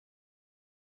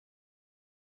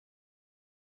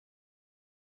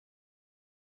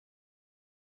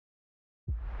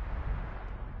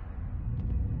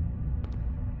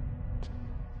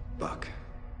Buck.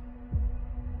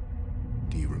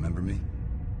 Do you remember me?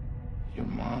 Your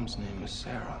mom's name was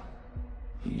Sarah.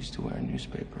 You used to wear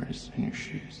newspapers in your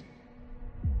shoes.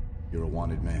 You're a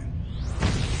wanted man.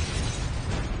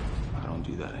 I don't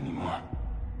do that anymore.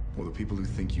 Well, the people who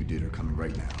think you did are coming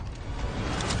right now.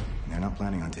 And they're not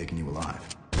planning on taking you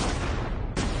alive.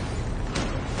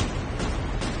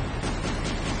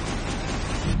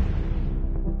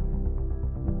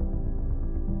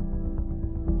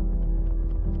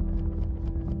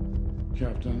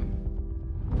 Captain,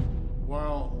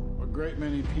 while a great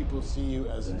many people see you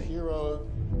as a hero,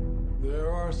 there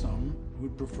are some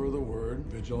who'd prefer the word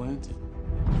vigilante.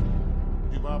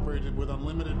 You've operated with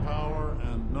unlimited power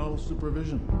and no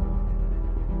supervision.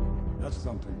 That's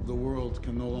something the world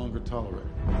can no longer tolerate.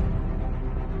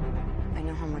 I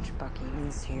know how much Bucky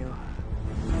means to you.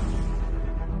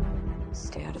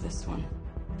 Stay out of this one.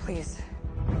 Please.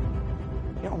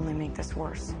 You'll only make this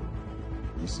worse.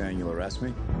 You saying you'll arrest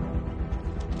me?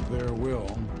 There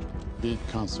will be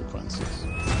consequences.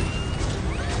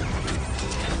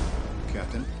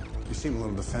 Captain, you seem a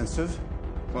little defensive.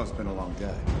 Well, it's been a long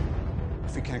day.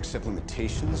 If we can't accept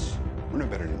limitations, we're no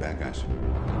better than bad guys.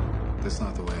 That's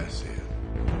not the way I see it.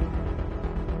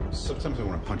 Sometimes I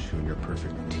want to punch you in your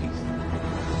perfect teeth.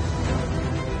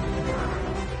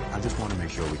 I just want to make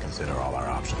sure we consider all our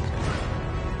options.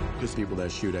 Because people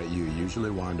that shoot at you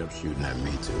usually wind up shooting at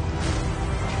me, too.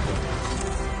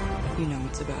 You know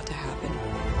what's about to happen.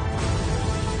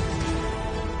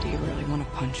 Do you really want to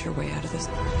punch your way out of this?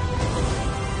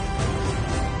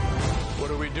 What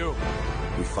do we do?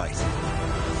 We fight.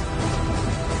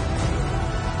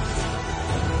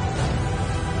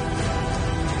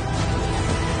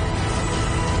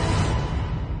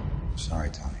 Sorry,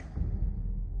 Tony.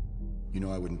 You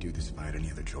know I wouldn't do this if I had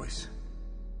any other choice.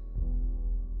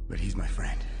 But he's my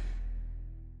friend.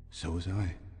 So was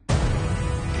I.